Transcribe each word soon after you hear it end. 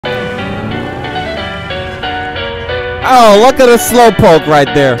Oh, look at the slow poke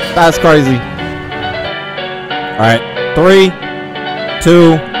right there. That's crazy. Alright. 3,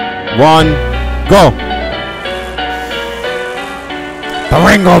 2, 1, go.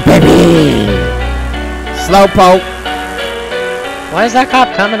 Durango, baby! Slow poke. Why is that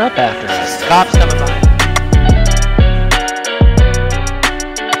cop coming up after us? Cop's coming by.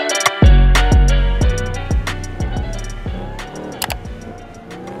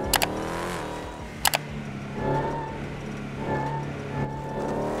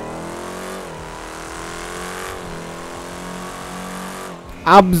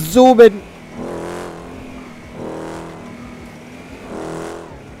 I'm zooming.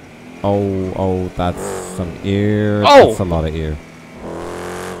 Oh, that's some ear. Oh! That's a lot of ear.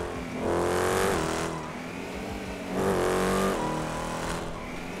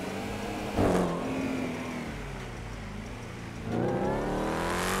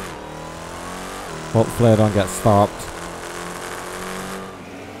 Hopefully I don't get stopped.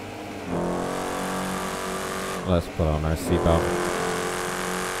 Let's put on our seatbelt.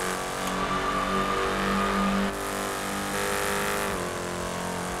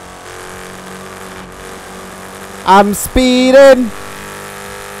 I'm speeding.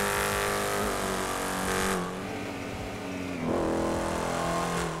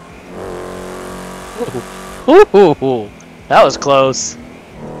 Ooh, that was close.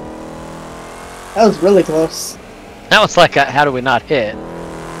 That was really close. That was like, how do we not hit?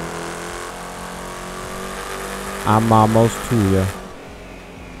 I'm almost to you.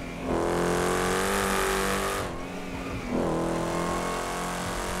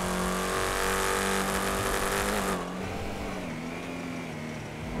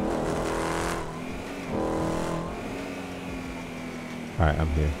 Alright, I'm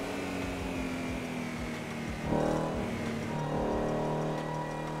here.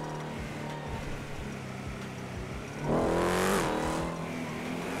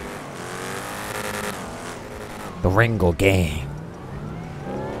 The Ringo gang.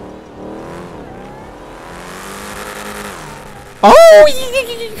 Oh!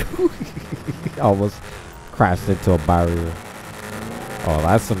 Almost crashed into a barrier. Oh,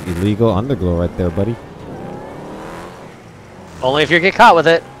 that's some illegal underglow right there, buddy. Only if you get caught with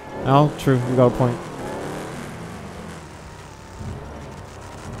it. Oh, true. You got a point.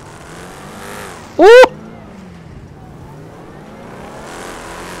 Woo!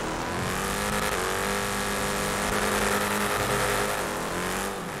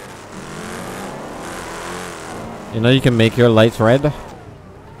 You know you can make your lights red?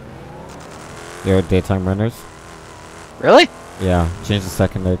 Your daytime runners? Really? Yeah, change the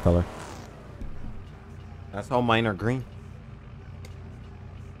secondary color. That's how mine are green.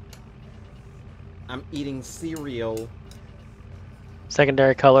 I'm eating cereal.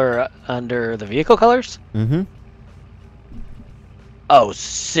 Secondary color under the vehicle colors? Mm-hmm. Oh,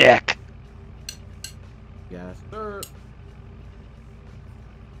 sick. Yes, sir.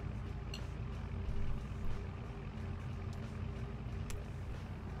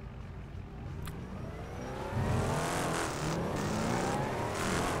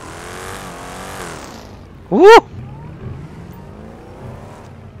 Woo!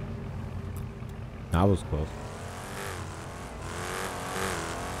 That was close.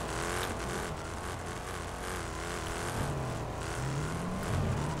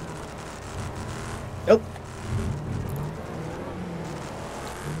 Nope.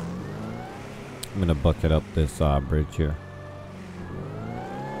 I'm gonna bucket up this bridge here.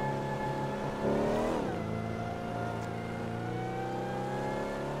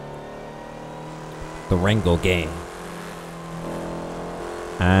 The Rango gang.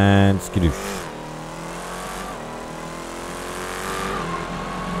 And skidoosh.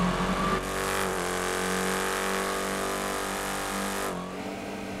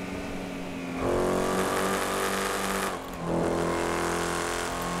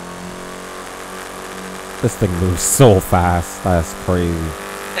 This thing moves so fast. That's crazy.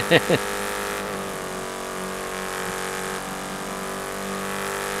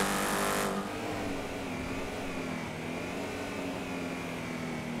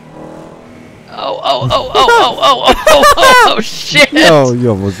 Oh, shit! Oh, you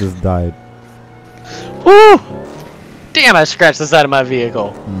almost just died. Woo! Damn, I scratched the side of my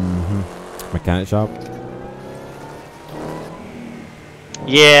vehicle. Mm-hmm. Mechanic shop?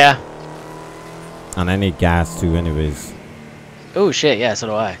 Yeah. And I need gas too, anyways. Oh, shit, yeah, so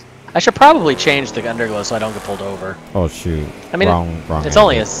do I. I should probably change the underglow so I don't get pulled over. Oh, shoot. I mean, wrong it's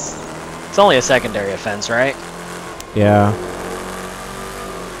only a secondary offense, right? Yeah.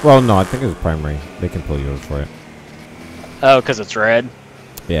 Well, no, I think it's primary. They can pull you over for it. Oh, because it's red?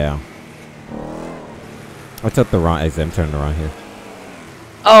 Yeah. I took the wrong exit. I'm turning around here.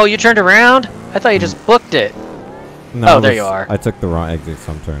 Oh, you turned around? I thought you just booked it. No, Oh, there you are. I took the wrong exit,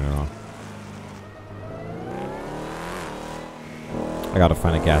 so I'm turning around. I gotta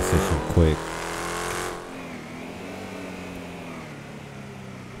find a gas station quick.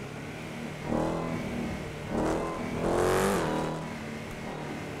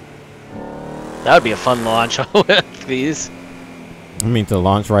 That would be a fun launch with these. I mean, to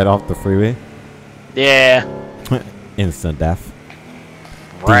launch right off the freeway? Yeah. Instant death.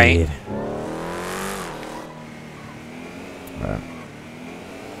 Right. Dead. Right.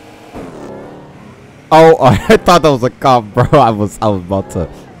 Oh, I thought that was a cop, bro. I was about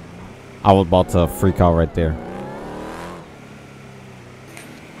to freak out right there.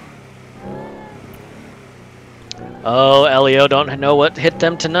 Oh, Elio don't know what hit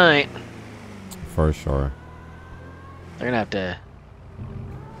them tonight. For sure. They're gonna have to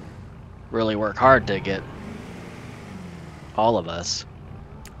really work hard to get all of us.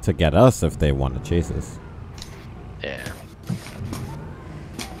 To get us if they want to chase us. Yeah.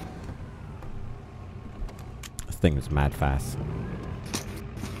 This thing is mad fast.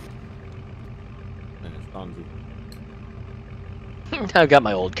 And it's Fonzie. I've got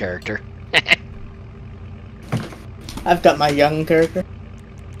my old character. I've got my young character.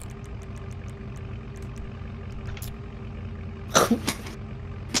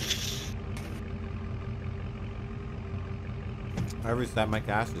 Every time my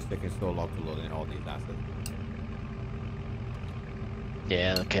gas is taking so long to load in all these assets.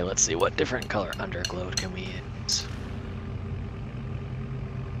 Yeah, okay, let's see. What different color underglow can we use?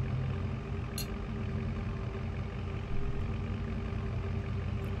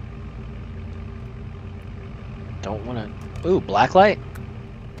 Don't want to... Ooh, blacklight?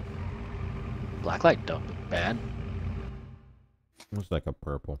 Blacklight don't look bad. Looks like a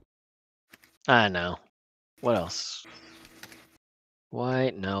purple. I know. What else?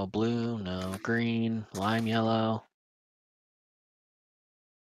 White, no. Blue, no. Green, lime yellow.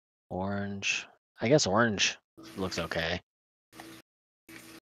 Orange. I guess orange looks okay.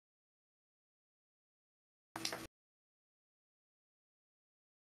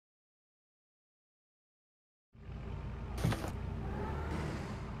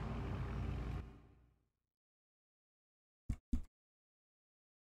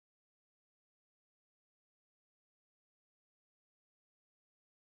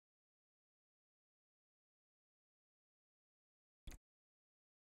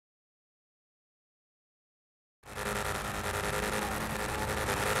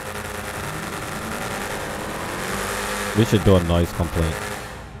 We should do a noise complaint.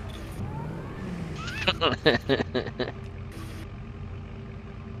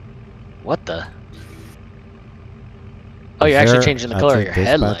 What the? Oh, Is you're actually there changing the a color of your dispatcher?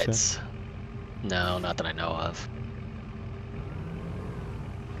 headlights. No, not that I know of.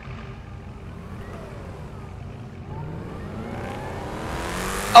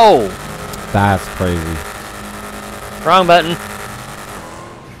 Oh! That's crazy. Wrong button.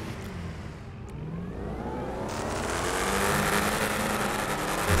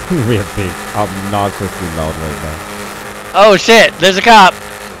 We are big, obnoxiously loud right now. Oh shit, there's a cop!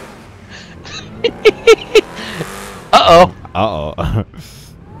 Uh-oh. Uh-oh.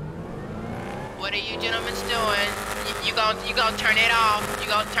 What are you gentlemen doing? You gonna turn it off? You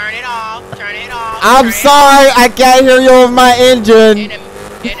gonna turn it off? Turn it off? I'm sorry, I can't hear you with my engine. In a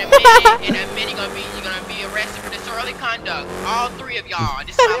minute, you're gonna be arrested for disorderly conduct. All three of y'all.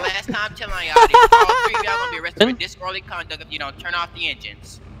 This is my last time telling y'all this. All three of y'all gonna be arrested for disorderly conduct if you don't turn off the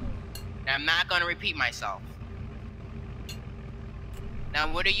engines. And I'm not gonna repeat myself.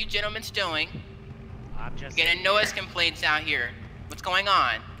 Now, what are you gentlemen doing? I'm just Getting noise complaints out here. What's going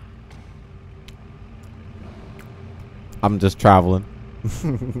on? I'm just traveling.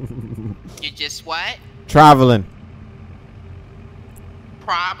 You just what? Traveling.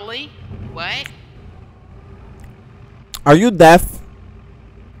 Probably. What? Are you deaf?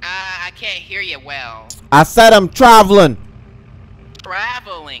 I can't hear you well. I said I'm traveling.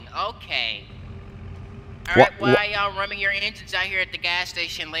 Traveling, okay. Wha- Alright, why are y'all running your engines out here at the gas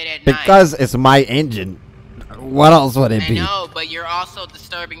station late at night? Because it's my engine. What else would it I be? know, but you're also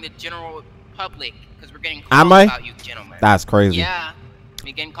disturbing the general public because we're getting Am calls I? about you gentlemen. That's crazy. Yeah,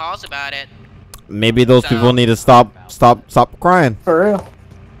 we're getting calls about it. Maybe those So- people need to stop crying. For real.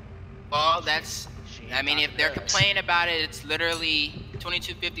 Well, that's... I mean, if they're complaining about it, it's literally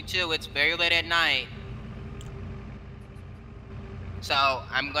 22:52. It's very late at night. So,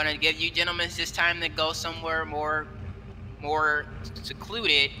 I'm gonna give you gentlemen this time to go somewhere more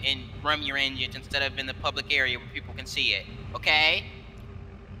secluded and run your engines instead of in the public area where people can see it. Okay?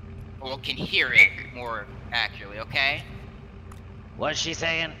 Or can hear it more accurately, okay? What's she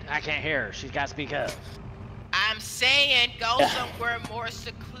saying? I can't hear her. She's got to speak up. I'm saying go somewhere more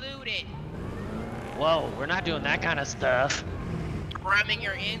secluded. Whoa, we're not doing that kind of stuff. Rubbing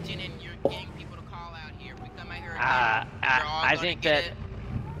your engine and you're getting people to call out here. We come out here I think that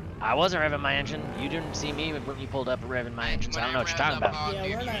I wasn't revving my engine. You didn't see me when you pulled up revving my engine, so I don't know what you're talking about.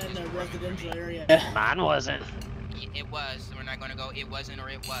 Yeah, we're not in the residential area. Mine wasn't. It was. So we're not gonna go. It wasn't or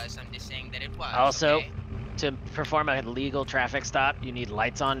it was. I'm just saying that it was. Also, okay? to perform a legal traffic stop, you need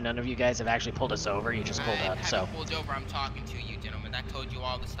lights on. None of you guys have actually pulled us over. You just pulled up. I So. haven't pulled over. I'm talking to you, gentlemen. I told you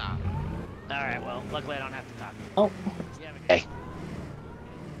all to stop. All right. Well, luckily I don't have to talk. Oh. You have a good day.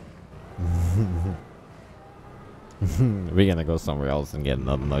 We're gonna go somewhere else and get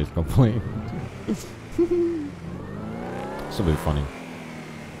another noise complaint. Should be funny.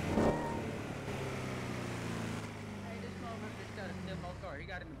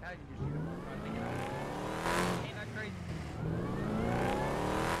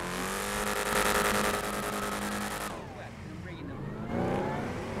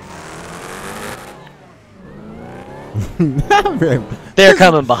 They're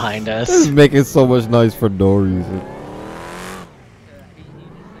coming behind us. This is making so much noise for no reason.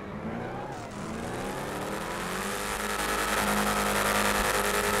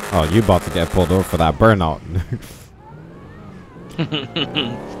 Oh, you about to get pulled over for that burnout.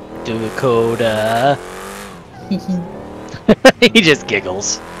 Dakota. He just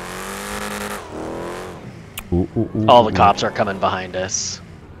giggles. Ooh, ooh, ooh, All the ooh. cops are coming behind us.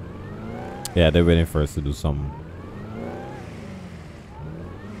 Yeah, they're waiting for us to do something.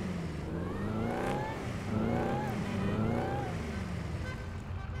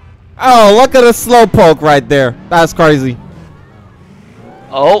 Oh, look at the slowpoke right there. That's crazy.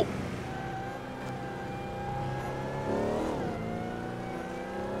 Oh.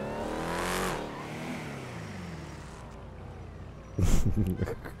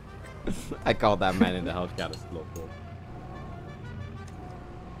 I called that man in the house got a slowpoke.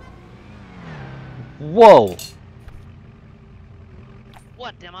 Whoa.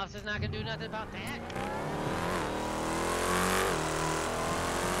 What? Them officers not gonna do nothing about that?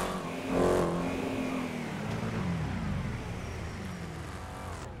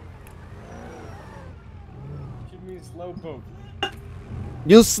 Give me a slowpoke.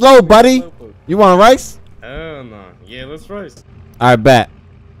 You slow, buddy. Slowpoke. You want a rice? Oh no. Yeah, let's race. I bet.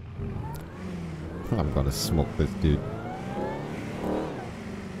 I'm gonna smoke this dude.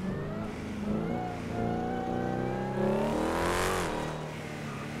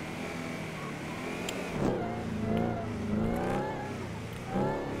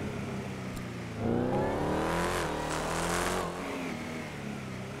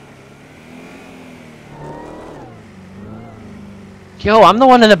 Yo, I'm the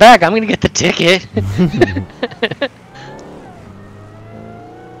one in the back. I'm gonna get the ticket.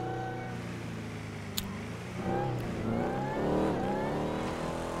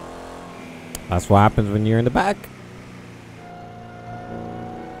 That's what happens when you're in the back.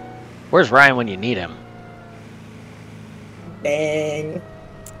 Where's Ryan when you need him? Dang.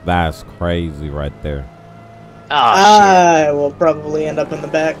 That's crazy right there. Oh, I will probably end up in the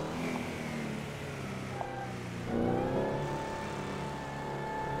back. shit.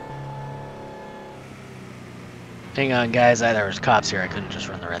 Hang on, guys. There was cops here. I couldn't just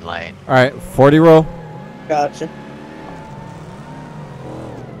run the red light. All right, 40 roll. Gotcha.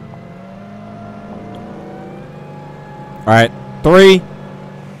 All right, 3,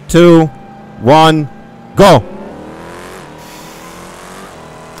 2, 1, go.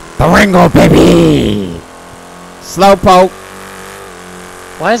 Durango, baby. Slowpoke.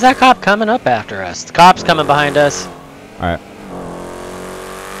 Why is that cop coming up after us? The cop's coming behind us, All right.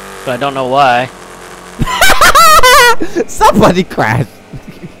 but I don't know why. Somebody crashed.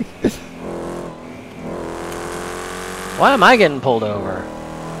 Why am I getting pulled over?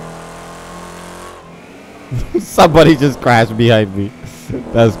 Somebody just crashed behind me.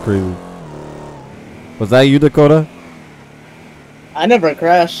 That's crazy. Was that you, Dakota? I never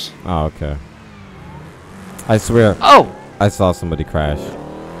crashed. Oh, okay. I swear, Oh! I saw somebody crash.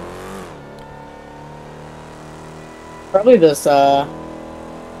 Probably this,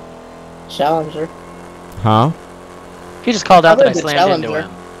 Challenger. Huh? He just called out that I Probably the slammed into Challenger.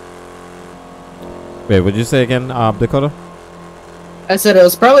 him. Wait, what'd you say again, Dakota? I said it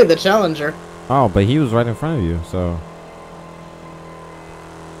was probably the Challenger. Oh, but he was right in front of you, so.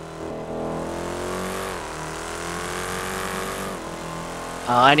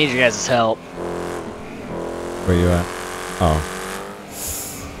 I need your guys' help. Where you at? Oh.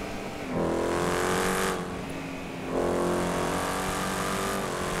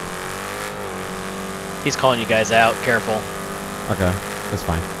 He's calling you guys out. Careful. Okay, that's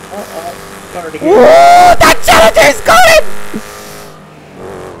fine. Already Whoa, that Challenger is coming!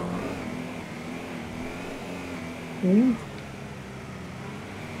 Hmm?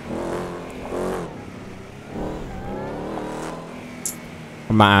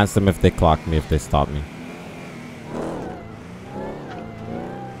 I'm gonna ask them if they clock me, if they stop me.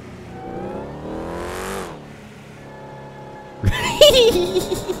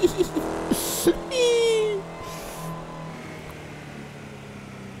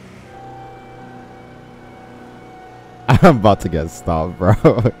 I'm about to get stopped, bro.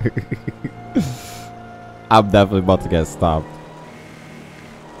 I'm definitely about to get stopped.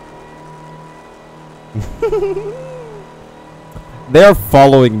 They're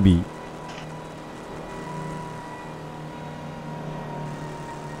following me.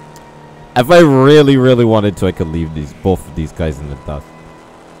 If I really, really wanted to, I could leave both of these guys in the dust.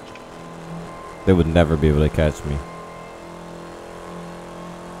 They would never be able to catch me.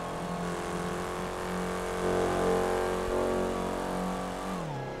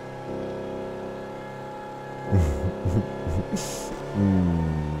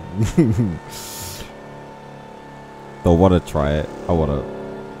 Don't want to try it. I want to.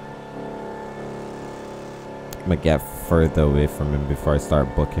 I'm gonna get further away from him before I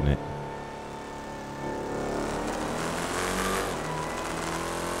start booking it.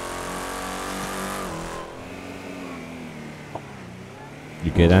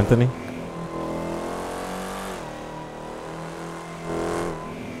 You good, Anthony?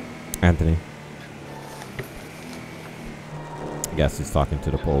 Anthony. I guess he's talking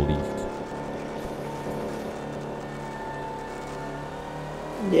to the police.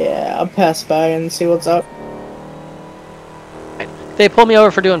 Yeah, I'll pass by and see what's up. They pulled me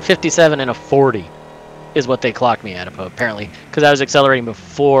over for doing 57 and a 40, is what they clocked me at apparently, because I was accelerating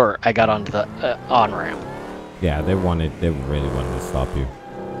before I got onto the on ramp. Yeah, they really wanted to stop you.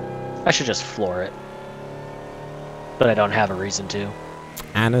 I should just floor it, but I don't have a reason to.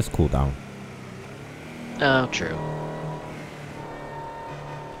 And it's cooldown. Oh, true.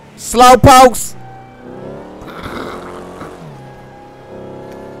 Slowpokes!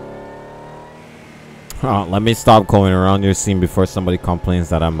 Oh, let me stop going around your scene before somebody complains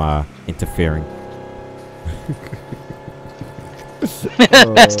that I'm interfering.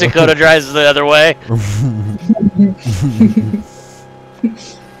 As Dakota drives the other way.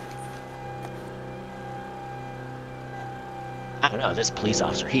 I don't know, this police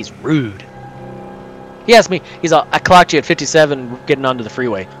officer, he's rude. He asked me, he's all, I clocked you at 57 getting onto the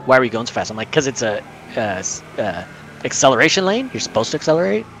freeway. Why are you going so fast? I'm like, because it's a acceleration lane. You're supposed to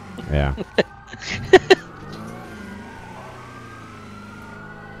accelerate. Yeah.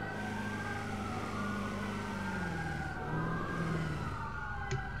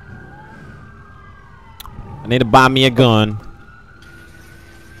 I need to buy me a gun.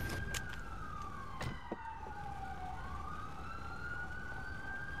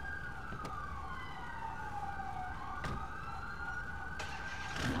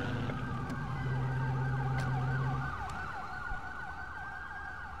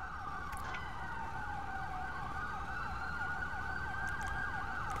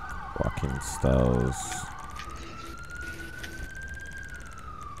 Walking stoves.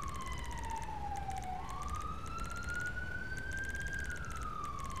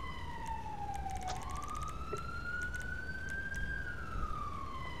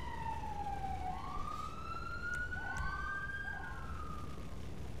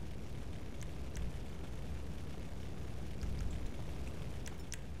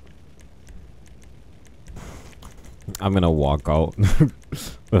 I'm gonna walk out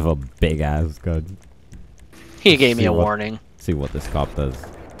with a big ass gun. He gave me a warning. See what this cop does.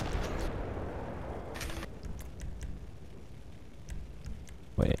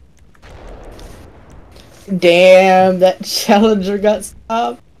 Wait. Damn, that Challenger got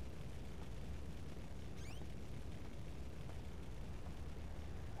stopped.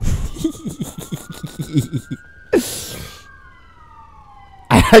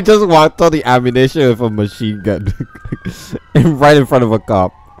 I just walked on the ammunition with a machine gun right in front of a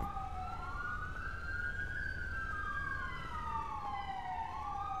cop.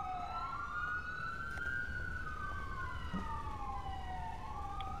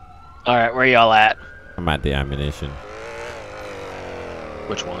 Alright, where y'all at? I'm at the ammunition.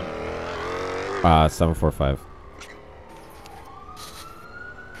 Which one? 745.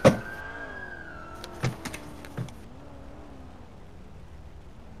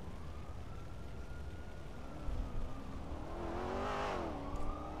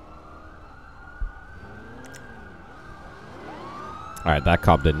 Alright, that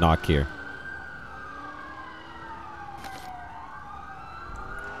cop did not care.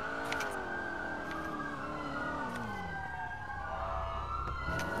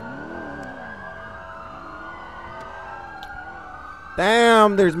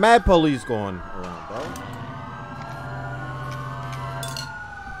 Damn, there's mad police going around, bro.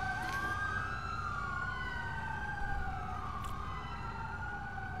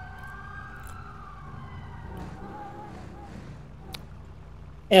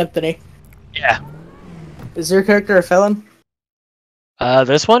 Anthony, Yeah. is your character a felon?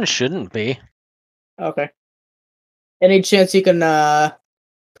 This one shouldn't be. Okay. Any chance you can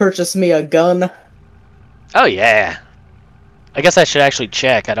purchase me a gun Oh yeah. I guess I should actually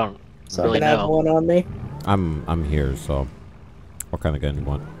check. I don't so really I can have know. one on me? I'm here, so what kind of gun you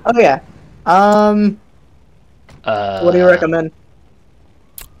want? Oh yeah. What do you recommend?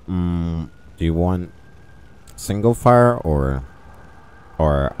 Do you want single fire or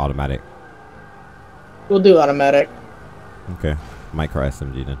automatic? We'll do automatic. Okay, micro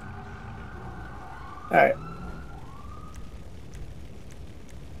SMG then. Alright.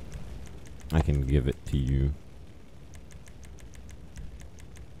 I can give it to you.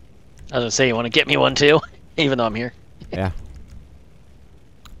 I was gonna say, you want to get me one too, even though I'm here. Yeah.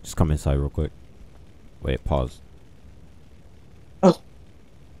 Just come inside real quick. Wait, pause. Oh.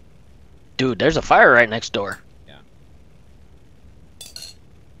 Dude, there's a fire right next door. Yeah.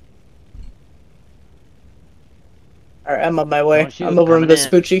 Alright, I'm on my way. Oh, shoot, I'm over in coming in.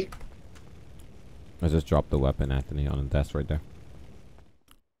 Vespucci. I just dropped the weapon, Anthony, on the desk right there.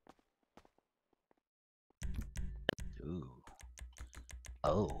 Ooh.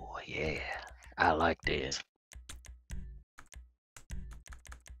 Oh yeah, I like this.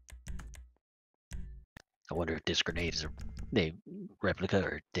 I wonder if this grenade is a replica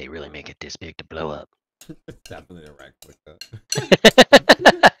or they really make it this big to blow up. Definitely a replica.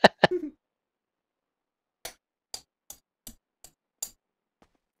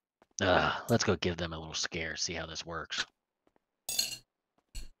 Let's go give them a little scare, see how this works.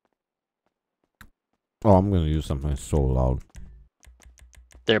 Oh, I'm gonna use something so loud.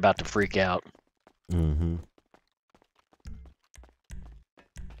 They're about to freak out. Mm-hmm.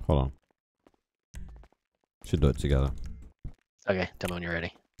 Hold on. Should do it together. Okay, tell me when you're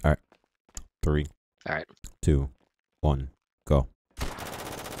ready. 3, Alright. 2, 1, go.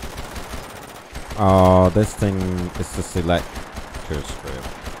 Oh, this thing is to select your script.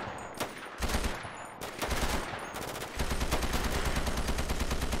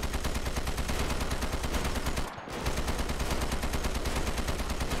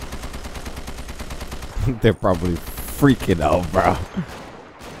 They're probably freaking out, bro.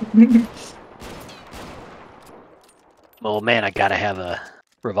 Oh man, I gotta have a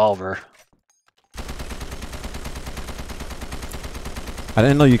revolver. I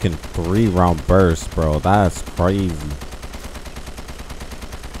didn't know you can 3-round burst, bro. That's crazy.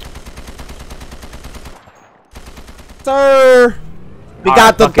 Sir! We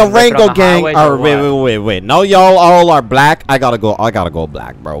got the Durango gang. Wait. No, y'all all are black. I gotta go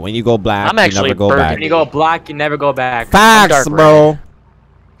black, bro. When you go black, I'm actually you never go burgundy. back. When you go black, you never go back. Facts, dark bro.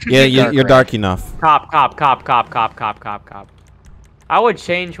 Yeah, Dark you're red. dark enough. Cop. I would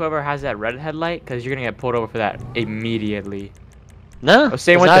change whoever has that red headlight because you're gonna get pulled over for that immediately. No, Oh,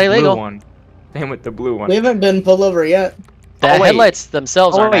 same it's with not the illegal. blue one. Same with the blue one. We haven't been pulled over yet. The Oh, wait. headlights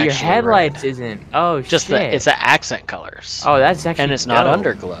themselves Oh aren't wait, your actually headlights red. isn't. Oh Just shit. it's the accent colors. Oh, that's actually. and it's not dope.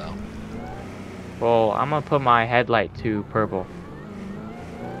 underglow. Well, I'm gonna put my headlight to purple.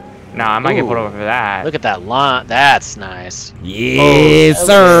 Nah, I might get pulled Ooh. over for that. Look at that line. That's nice. Yes, That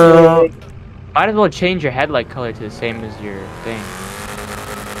sir. looks sick. Might as well change your headlight color to the same as your thing.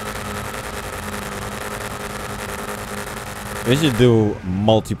 We should do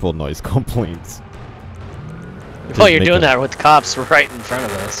multiple noise complaints. Well, you're make doing a- that with cops right in front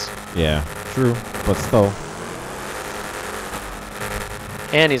of us. Yeah, true, but still.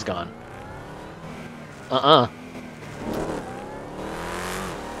 And he's gone.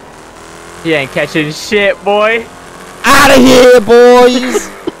 He ain't catching shit, boy. Out of here, boys!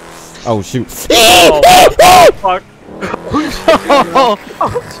 Oh shoot! Fuck.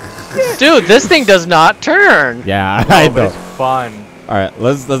 Dude, this thing does not turn. Yeah, I But know. it's fun. All right,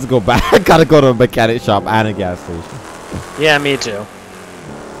 let's go back. I gotta go to a mechanic shop and a gas station. Yeah, me too.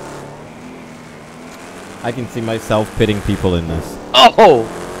 I can see myself pitting people in this. Oh!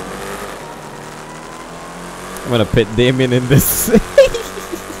 I'm gonna pit Damien in this.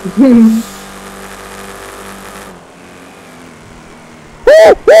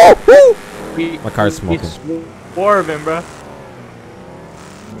 My car's smoking. He's swerving, bro.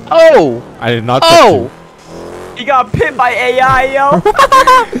 Oh! I did not. Oh! He got pinned by AI, yo.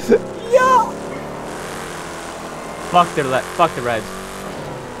 Yo. Fuck the reds.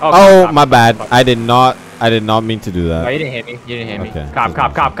 Oh, cop, my bad. fuck. I did not mean to do Oh, that. you didn't hit me. You didn't hit me. Okay. Cop.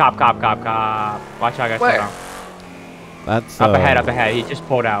 Watch out, I got Where? shut down. That's Up ahead, up ahead. He just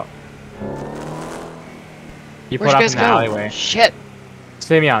pulled out. He pulled out from the alleyway. Shit.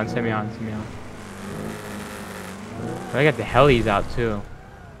 Stay me on, stay me on, stay me on. I got the helis out too.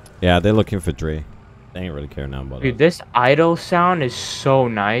 Yeah, they're looking for Dre. They ain't really care now about Dude, us. this idle sound is so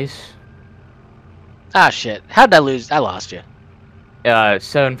nice. Ah, shit. How'd I lose? I lost you.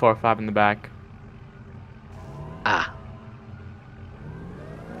 745 in the back. Ah.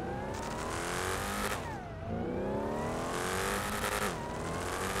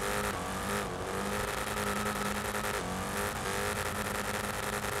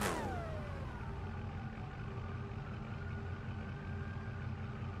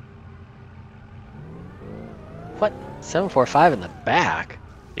 What? 745 in the back?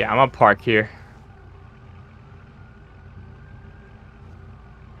 Yeah, I'm gonna park here.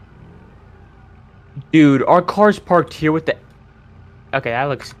 Dude, our car's parked here with the... Okay, that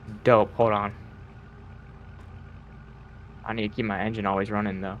looks dope. Hold on. I need to keep my engine always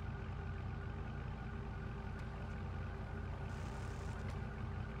running, though.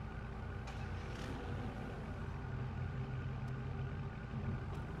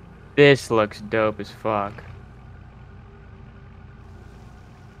 This looks dope as fuck.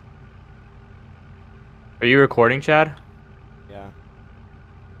 Are you recording, Chad? Yeah.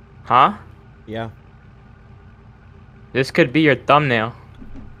 Huh? Yeah. This could be your thumbnail.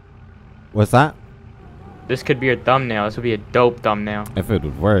 What's that? This could be your thumbnail. This would be a dope thumbnail. If it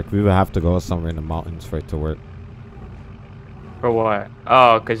would work, we would have to go somewhere in the mountains for it to work. For what?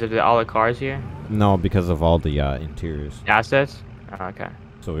 Oh, because of all the cars here? No, because of all the interiors. Assets? Oh, okay.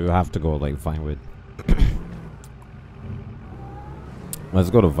 So we would have to go like Vinewood. Let's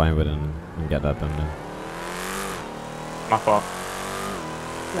go to Vinewood and get that done then. My fault.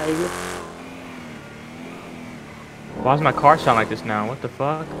 Now you good. Why does my car sound like this now? What the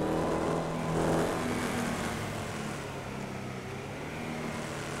fuck?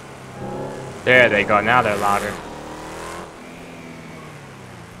 There they go. Now they're louder.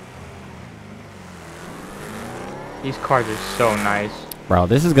 These cars are so nice. Bro,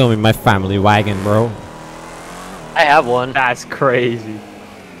 this is gonna be my family wagon, bro. I have one. That's crazy.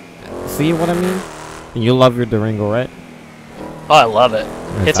 See what I mean? And you love your Durango, right? Oh, I love it.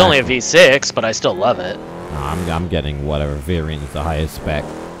 It's only a Exactly. V6, but I still love it. No, I'm getting whatever variant is the highest spec,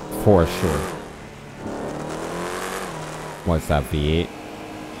 for sure. What's that, V8?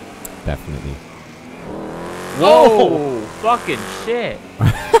 Definitely. Whoa! Fucking shit.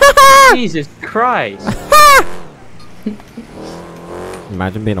 Jesus Christ.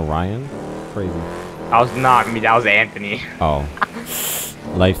 Imagine being Orion. Crazy. That was not me. That was Anthony. Oh.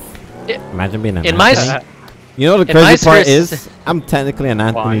 Life. Imagine being an In Anthony. my You know the in my crazy part sphere- is, I'm technically an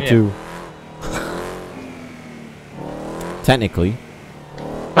Anthony yeah. too. Technically.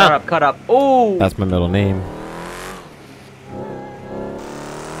 Cut up, cut up. Oh! That's my middle name.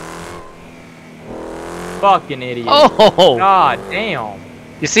 Fucking idiot. Oh! God damn.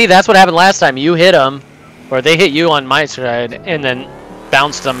 You see, that's what happened last time. You hit them, or they hit you on my side, and then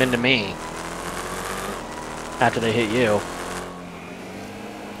bounced them into me. After they hit you.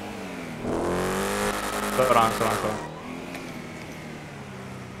 Hold on, hold on, hold on.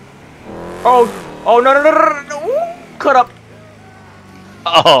 Oh! Oh, no, no, no, no, no, no. Ooh, cut up.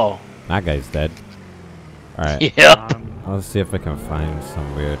 Oh. That guy's dead. Alright. Yep. I'll see if I can find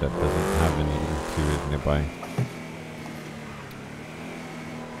somewhere that doesn't have any interiors nearby.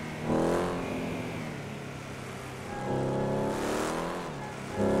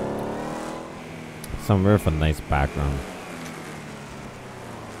 Somewhere with a nice background.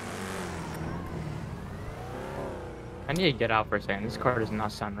 I need to get out for a second. This car does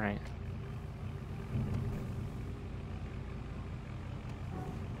not sound right.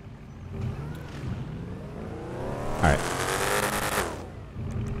 Alright.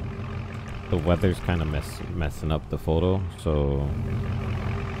 The weather's kind of messing up the photo, so...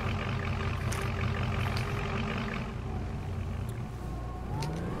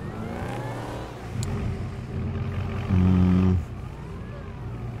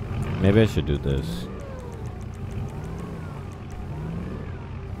 Maybe I should do this.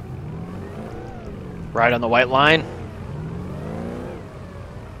 Right on the white line.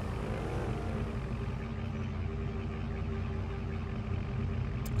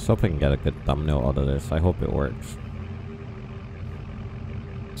 Let's hope I can get a good thumbnail out of this. I hope it works.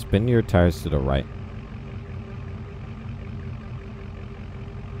 Spin your tires to the right.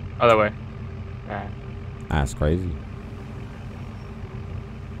 Other way. Alright. That's crazy.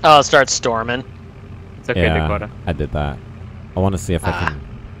 Oh, it starts storming. It's okay, Dakota. I did that. I want to see if I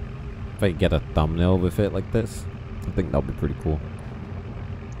can get a thumbnail with it like this. I think that'll be pretty cool.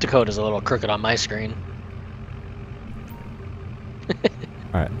 Dakota's a little crooked on my screen.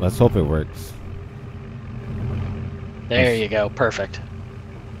 Alright, let's hope it works. There you go. Perfect.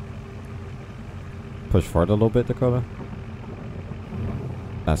 Push forward a little bit, Dakota.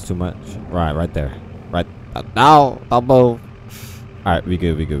 That's too much. Right there. Right now, elbow. Alright, we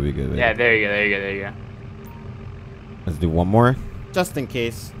good. Yeah, there you go. Let's do one more. Just in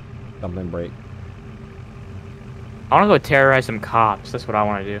case. Something break. I want to go terrorize some cops. That's what I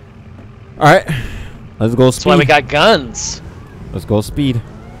want to do. Alright. Let's go speed. That's why we got guns. Let's go speed.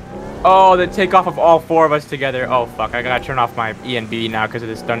 Oh, the takeoff of all 4 of us together. Oh, fuck. I gotta turn off my ENB now because of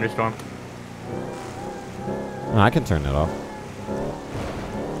this thunderstorm. I can turn it off.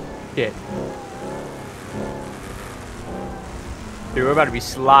 Shit. Dude, we're about to be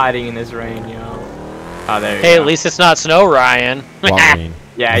sliding in this rain, yo. Oh, there you go. Hey, at least it's not snow, Ryan. What rain?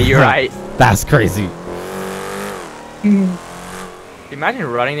 Yeah, you're right. That's crazy. Imagine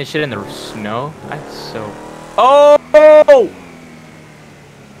running this shit in the snow. That's so... Oh!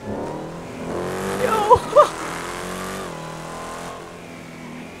 Yo!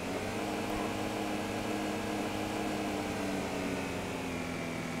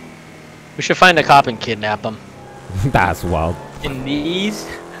 We should find a cop and kidnap him. That's wild. In these?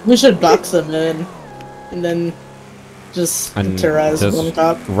 We should box them in, and then just And terrorize just one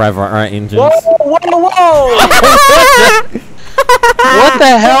cop. rev our engines. Whoa! What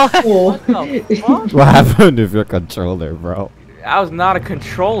the hell? Cool. What the fuck? What happened with your controller, bro? That was not a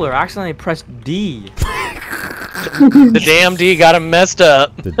controller. I accidentally pressed D. The damn D got him messed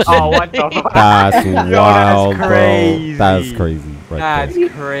up. Oh, what the fuck? That's Yo, wild, that's crazy. bro. That's crazy. Right That's there.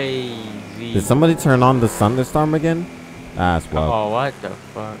 crazy. Did somebody turn on the thunderstorm again? That's wild. Oh, what the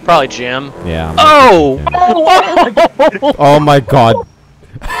fuck? Probably Jim. Yeah. Oh! Oh my god.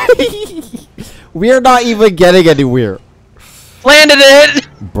 We are not even getting anywhere. Landed it!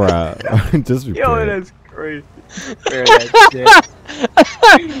 Bruh. Just Yo, repair it. that's crazy. Repair that shit.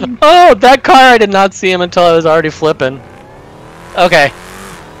 Oh, that car, I did not see him until I was already flipping. Okay.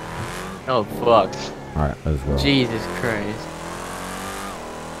 Oh, fuck. Alright, let's go. Jesus Christ.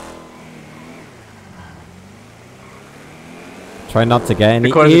 Try not to get any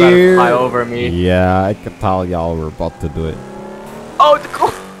The car's about to ear. fly over me. Yeah, I could tell y'all were about to do it. Oh, the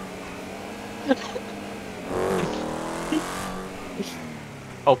car.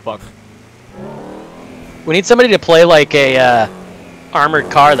 Oh, fuck. We need somebody to play like a armored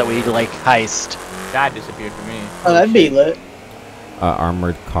car that we like heist. That disappeared for me. Oh, that'd be lit.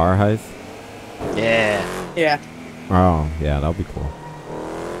 Armored car heist? Yeah. Yeah. Oh, yeah, that'll be cool.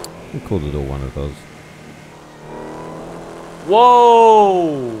 Be cool to do one of those.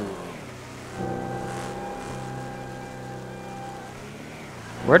 Whoa!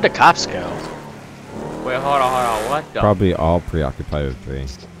 Where'd the cops go? Wait, hold on. What the? Probably all preoccupied with Dre.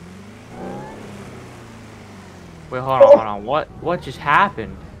 Wait, hold on. What just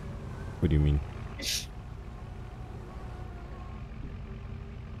happened? What do you mean?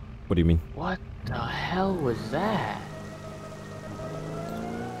 What do you mean? What the hell was that?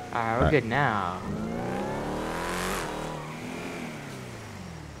 Alright, we're Alright. good now.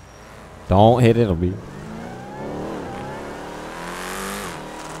 Don't hit it, it'll be.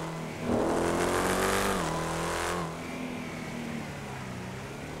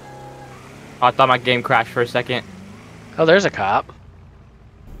 Oh, I thought my game crashed for a second. Oh, there's a cop.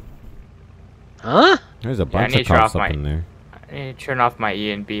 Huh? There's a I bunch need of to turn cops off up my- in there. I need to turn off my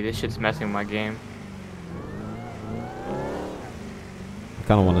E and B. This shit's messing with my game. I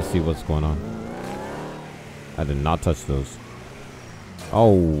kind of want to see what's going on. I did not touch those.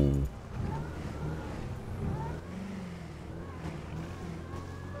 Oh.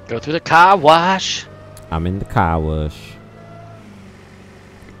 Go through the car wash. I'm in the car wash.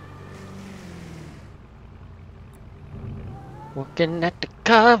 Working at the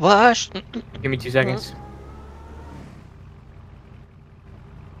car wash. Give me 2 seconds.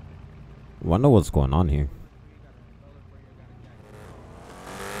 Wonder what's going on here.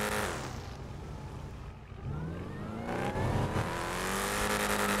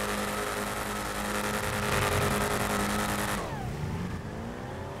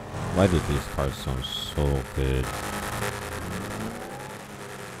 Why did these cars sound so good?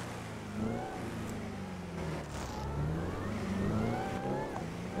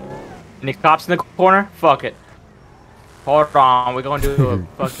 Any cops in the corner? Fuck it. Hold on, we're gonna do a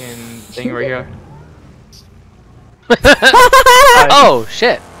fucking thing right here. Oh,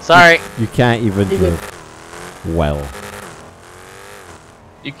 shit. Sorry. You can't even do it well.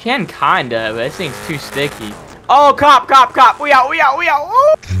 You can kinda, but this thing's too sticky. Oh, cop! We out!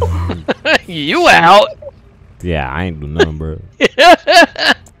 Woo! You out. Yeah, I ain't do nothing, bro. Is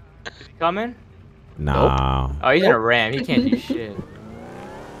he coming? Nah. Oh, he's in a ram. He can't do shit.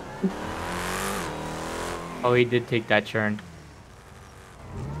 Oh, he did take that turn.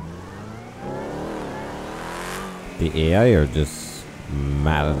 The AI are just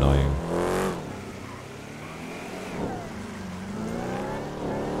mad annoying.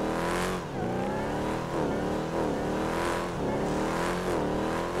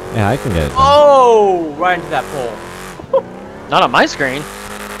 Yeah, I can get it. Oh, right into that pole. Not on my screen.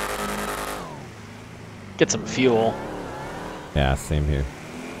 Get some fuel. Yeah, same here.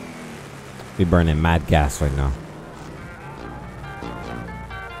 We burning mad gas right now.